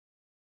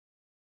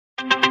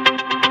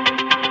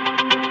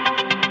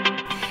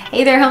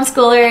Hey there,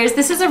 homeschoolers.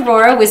 This is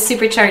Aurora with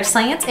Supercharged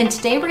Science, and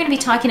today we're going to be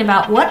talking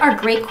about what are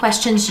great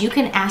questions you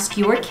can ask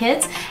your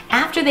kids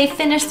after they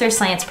finish their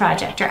science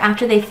project or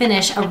after they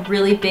finish a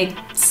really big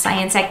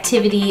science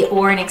activity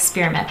or an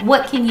experiment.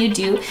 What can you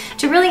do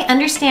to really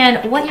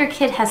understand what your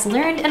kid has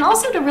learned and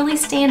also to really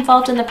stay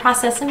involved in the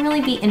process and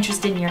really be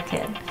interested in your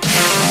kid?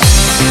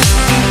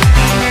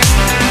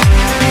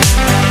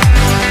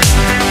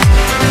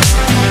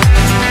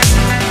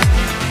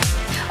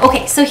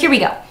 Okay, so here we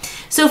go.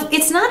 So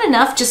it's not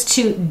enough just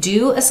to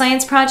do a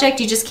science project.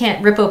 You just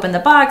can't rip open the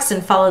box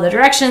and follow the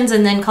directions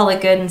and then call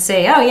it good and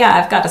say, oh yeah,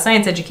 I've got a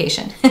science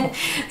education.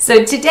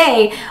 So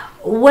today,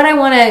 what I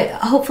want to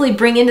hopefully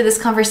bring into this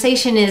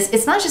conversation is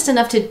it's not just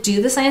enough to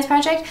do the science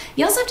project.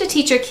 You also have to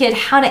teach your kid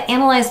how to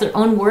analyze their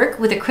own work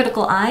with a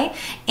critical eye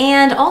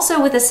and also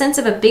with a sense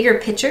of a bigger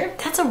picture.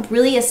 That's a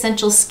really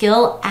essential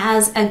skill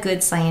as a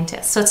good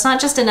scientist. So it's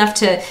not just enough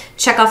to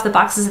check off the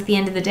boxes at the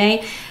end of the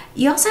day.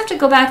 You also have to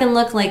go back and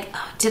look like,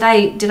 oh, did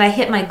I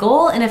hit my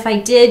goal? And if I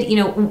did,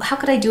 how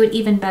could I do it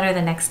even better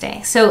the next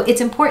day? So it's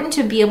important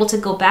to be able to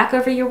go back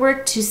over your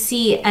work to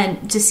see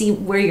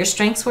where your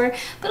strengths were,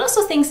 but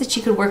also things that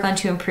you could work on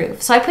to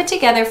improve. So I put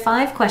together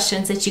 5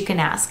 questions that you can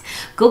ask.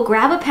 Go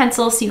grab a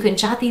pencil so you can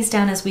jot these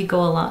down as we go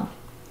along.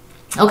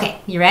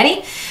 Okay, you ready?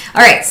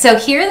 All right, so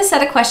here are the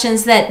set of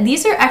questions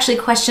these are actually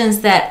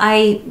questions that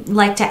I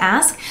like to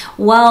ask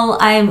while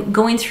I'm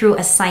going through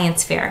a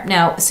science fair.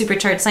 Now,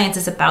 Supercharged Science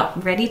is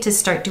about ready to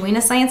start doing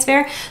a science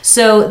fair.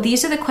 So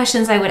these are the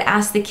questions I would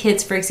ask the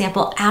kids, for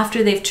example,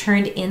 after they've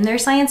turned in their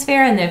science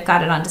fair and they've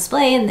got it on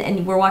display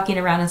and we're walking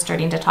around and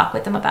starting to talk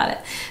with them about it.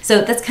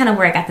 So that's kind of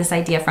where I got this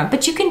idea from.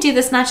 But you can do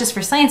this not just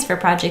for science fair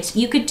projects.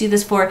 You could do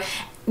this for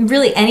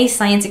really any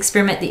science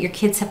experiment that your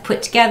kids have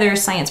put together,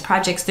 science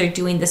projects they're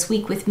doing this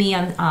week with me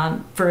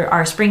for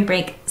our spring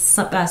break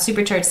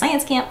Supercharged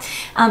Science Camp.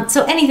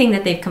 So anything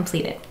that they've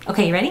completed.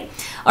 Okay, you ready?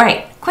 All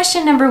right,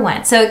 question number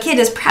 1. So a kid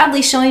is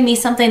proudly showing me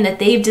something that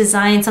they've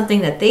designed, something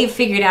that they've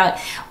figured out.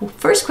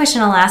 First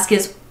question I'll ask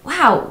is,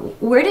 wow,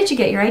 where did you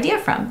get your idea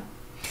from?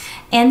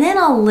 And then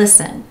I'll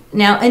listen.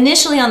 Now,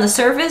 initially on the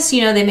surface,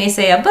 they may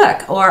say a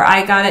book, or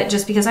I got it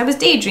just because I was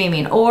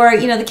daydreaming, or,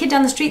 the kid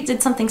down the street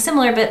did something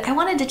similar, but I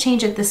wanted to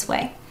change it this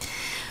way.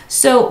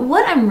 So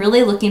what I'm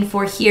really looking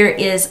for here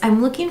is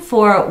I'm looking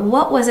for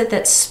what was it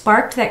that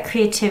sparked that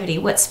creativity,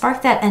 what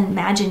sparked that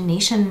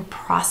imagination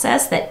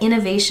process, that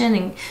innovation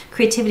and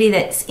creativity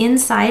that's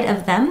inside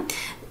of them.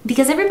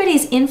 Because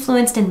everybody's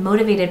influenced and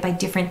motivated by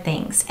different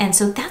things. And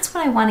so that's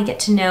what I want to get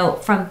to know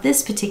from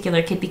this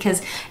particular kid,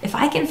 because if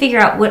I can figure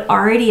out what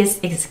already is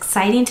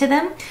exciting to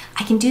them,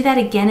 I can do that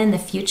again in the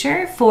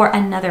future for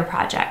another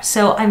project.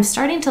 So I'm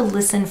starting to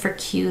listen for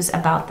cues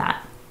about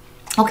that.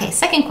 Okay,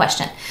 second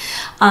question.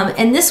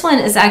 And this one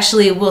is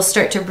actually, we'll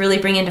start to really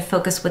bring into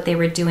focus what they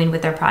were doing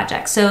with their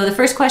project. So the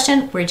first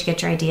question, where'd you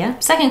get your idea?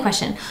 Second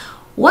question,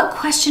 what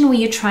question were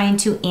you trying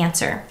to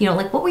answer?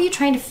 What were you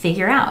trying to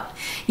figure out?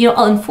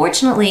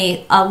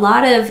 Unfortunately, a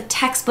lot of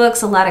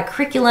textbooks, a lot of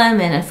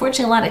curriculum, and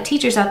unfortunately, a lot of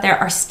teachers out there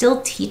are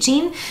still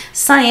teaching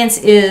science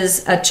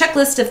is a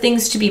checklist of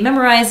things to be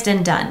memorized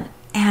and done.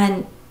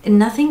 And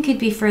nothing could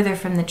be further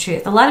from the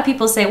truth. A lot of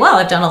people say, well,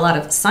 I've done a lot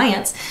of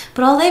science,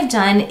 but all they've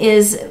done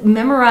is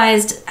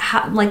memorized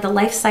the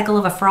life cycle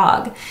of a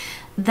frog.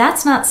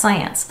 That's not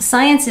science.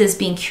 Science is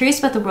being curious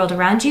about the world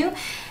around you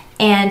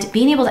and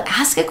being able to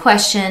ask a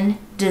question,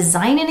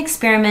 design an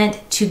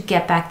experiment to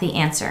get back the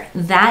answer.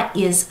 That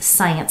is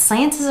science.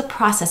 Science is a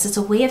process. It's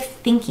a way of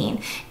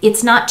thinking.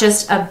 It's not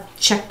just a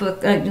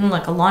checkbook,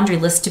 like a laundry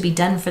list to be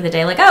done for the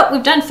day. Like, oh,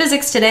 we've done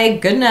physics today.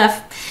 Good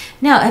enough.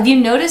 Now, have you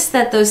noticed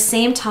that those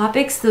same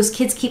topics, those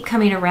kids keep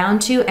coming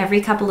around to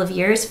every couple of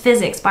years?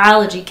 Physics,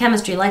 biology,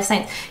 chemistry, life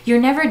science. You're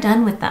never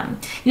done with them.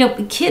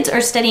 Kids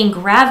are studying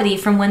gravity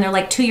from when they're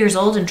like 2 years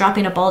old and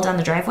dropping a ball down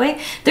the driveway.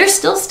 They're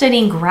still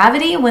studying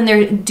gravity when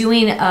they're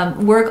doing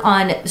work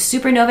on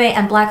supernovae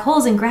and black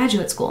holes in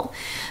graduate school.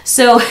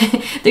 So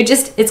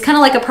it's kind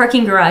of like a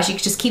parking garage. You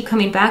just keep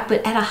coming back,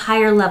 but at a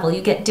higher level.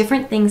 You get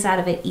different things out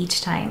of it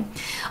each time.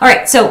 All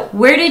right, so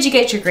where did you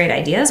get your great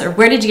ideas, or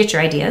where did you get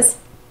your ideas?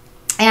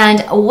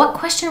 And what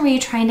question were you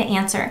trying to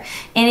answer?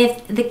 And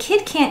if the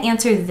kid can't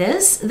answer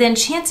this, then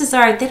chances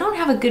are they don't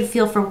have a good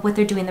feel for what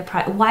they're doing,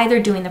 why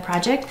they're doing the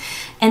project.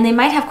 And they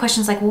might have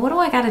questions like, well, what do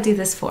I got to do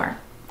this for?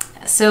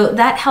 So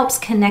that helps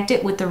connect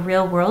it with the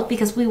real world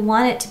because we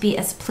want it to be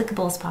as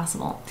applicable as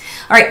possible.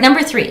 All right,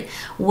 number 3,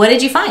 what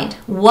did you find?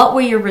 What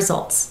were your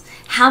results?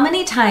 How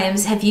many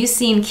times have you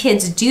seen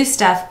kids do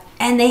stuff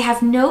and they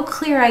have no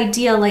clear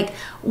idea like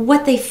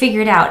what they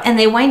figured out, and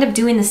they wind up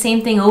doing the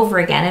same thing over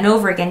again and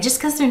over again just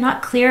because they're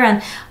not clear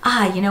on,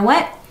 you know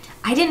what?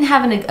 I didn't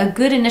have a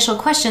good initial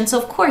question,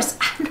 so of course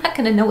I'm not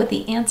going to know what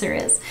the answer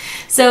is.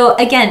 So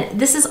again,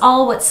 this is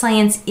all what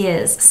science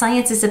is.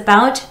 Science is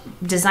about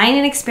designing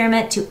an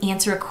experiment to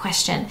answer a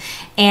question.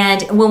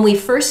 And when we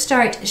first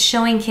start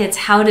showing kids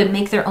how to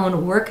make their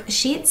own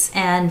worksheets,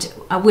 and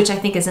which I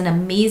think is an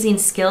amazing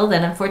skill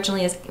that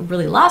unfortunately is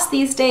really lost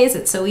these days.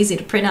 It's so easy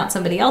to print out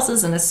somebody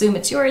else's and assume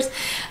it's yours.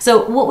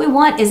 So what we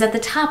want is at the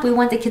top, we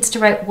want the kids to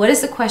write what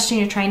is the question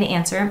you're trying to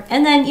answer,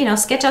 and then, you know,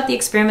 sketch out the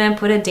experiment,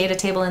 put a data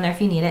table in there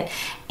if you need it.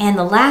 And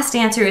the last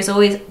answer is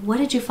always, what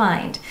did you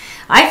find?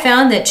 I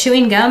found that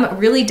chewing gum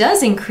really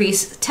does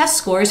increase test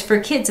scores for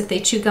kids if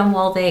they chew gum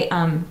while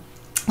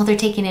they're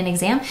taking an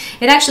exam.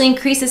 It actually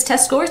increases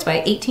test scores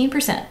by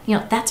 18%. You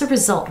know, that's a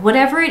result.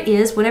 Whatever it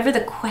is, whatever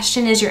the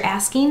question is you're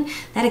asking,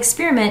 that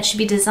experiment should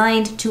be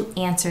designed to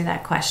answer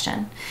that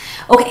question.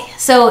 Okay,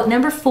 so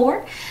number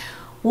 4,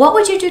 what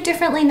would you do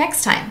differently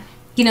next time?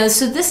 You know,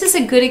 so this is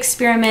a good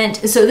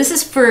experiment. So this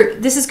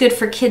is good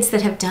for kids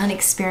that have done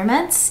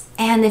experiments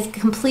and they've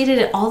completed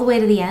it all the way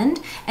to the end.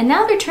 And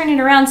now they're turning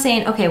around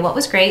saying, okay, what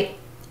was great?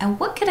 And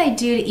what could I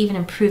do to even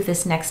improve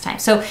this next time?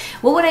 So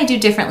what would I do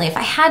differently? If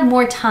I had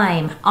more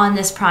time on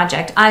this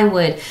project, I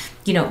would,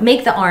 you know,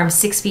 make the arms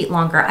 6 feet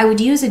longer. I would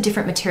use a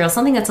different material,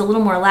 something that's a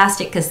little more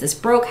elastic because this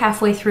broke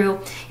halfway through.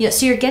 You know,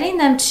 so you're getting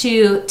them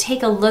to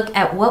take a look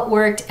at what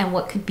worked and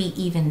what could be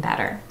even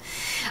better.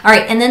 All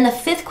right, and then the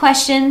 5th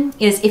question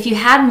is, if you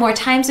had more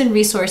times and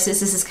resources,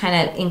 this is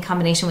kind of in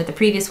combination with the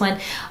previous one,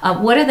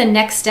 what are the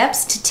next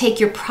steps to take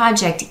your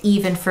project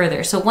even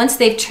further? So once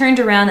they've turned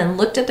around and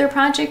looked at their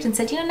project and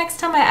said, you know, next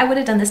time I would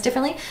have done this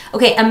differently.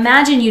 Okay,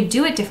 imagine you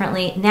do it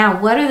differently.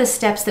 Now, what are the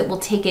steps that will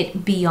take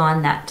it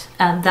beyond that?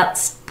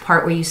 That's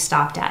part where you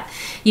stopped at.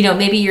 You know,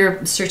 maybe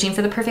you're searching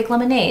for the perfect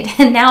lemonade.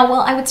 And now,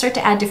 well, I would start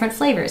to add different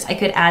flavors. I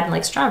could add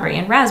like strawberry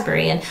and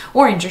raspberry and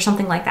orange or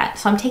something like that.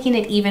 So I'm taking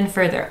it even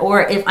further.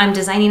 Or if I'm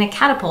designing a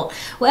catapult,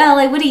 well,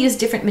 I would have used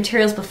different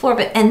materials before,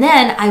 and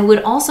then I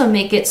would also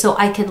make it so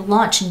I could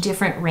launch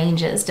different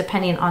ranges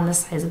depending on the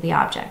size of the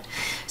object.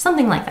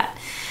 Something like that.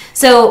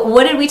 So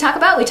what did we talk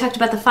about? We talked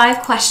about the 5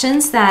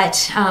 questions that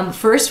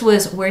first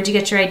was, where'd you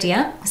get your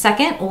idea?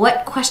 Second,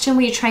 what question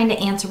were you trying to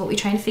answer? What were you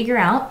trying to figure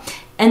out?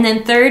 And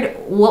then third,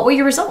 what were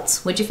your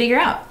results? What'd you figure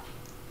out?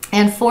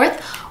 And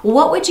 4th,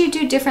 what would you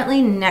do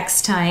differently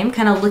next time?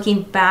 Kind of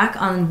looking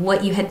back on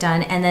what you had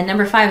done. And then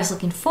number 5 is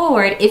looking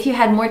forward. If you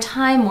had more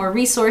time, more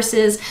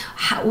resources,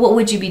 what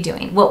would you be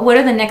doing? What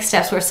are the next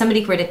steps where if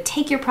somebody were to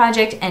take your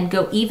project and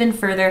go even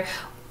further,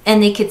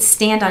 and they could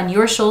stand on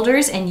your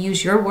shoulders and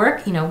use your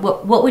work? You know,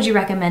 what would you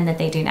recommend that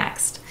they do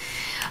next?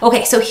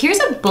 Okay, so here's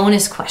a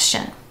bonus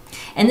question.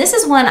 And this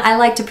is one I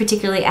like to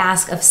particularly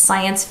ask of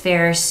science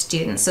fair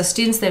students. So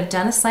students that have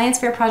done a science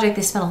fair project,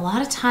 they spend a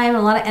lot of time,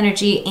 a lot of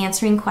energy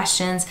answering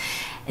questions.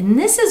 And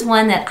this is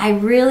one that I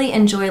really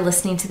enjoy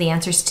listening to the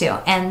answers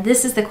to. And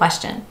this is the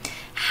question: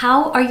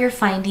 how are your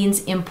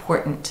findings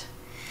important?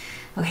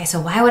 Okay, so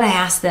why would I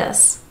ask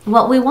this?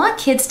 Well, we want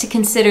kids to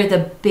consider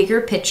the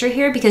bigger picture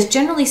here, because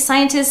generally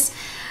scientists,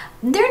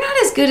 they're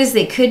not as good as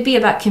they could be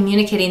about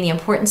communicating the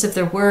importance of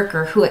their work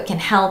or who it can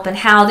help and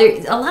how.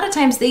 A lot of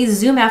times they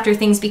zoom after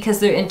things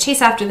and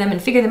chase after them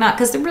and figure them out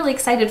because they're really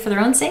excited for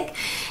their own sake.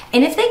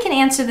 And if they can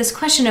answer this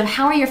question of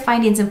how are your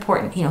findings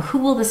important, you know, who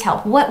will this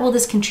help, what will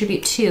this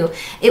contribute to,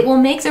 it will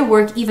make their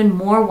work even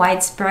more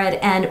widespread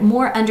and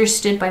more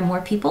understood by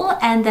more people,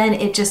 and then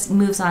it just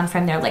moves on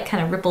from there, like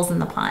kind of ripples in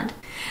the pond.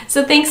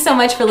 So thanks so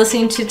much for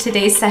listening to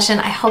today's session.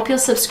 I hope you'll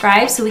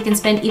subscribe so we can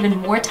spend even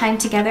more time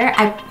together.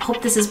 I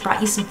hope this has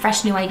brought you some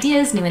fresh new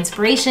ideas, new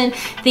inspiration,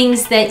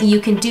 things that you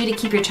can do to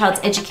keep your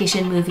child's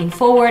education moving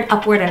forward,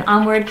 upward and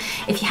onward.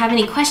 If you have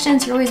any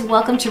questions, you're always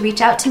welcome to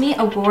reach out to me,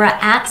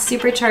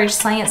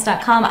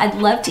 Aurora@superchargedscience.com. I'd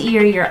love to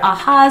hear your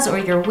ahas or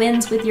your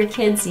wins with your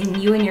kids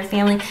and you and your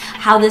family,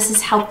 how this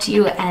has helped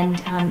you,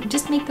 and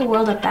just make the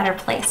world a better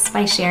place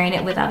by sharing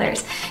it with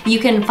others. You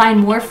can find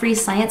more free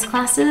science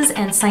classes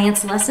and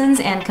science lessons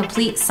and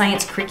complete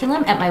science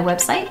curriculum at my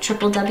website,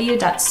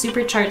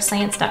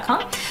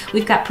 www.superchargedscience.com.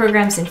 We've got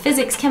programs in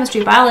physics,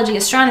 chemistry, biology,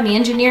 astronomy,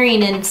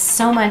 engineering, and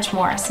so much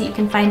more. So you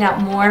can find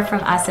out more from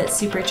us at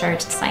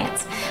Supercharged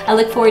Science. I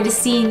look forward to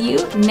seeing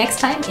you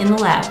next time in the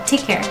lab.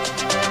 Take care.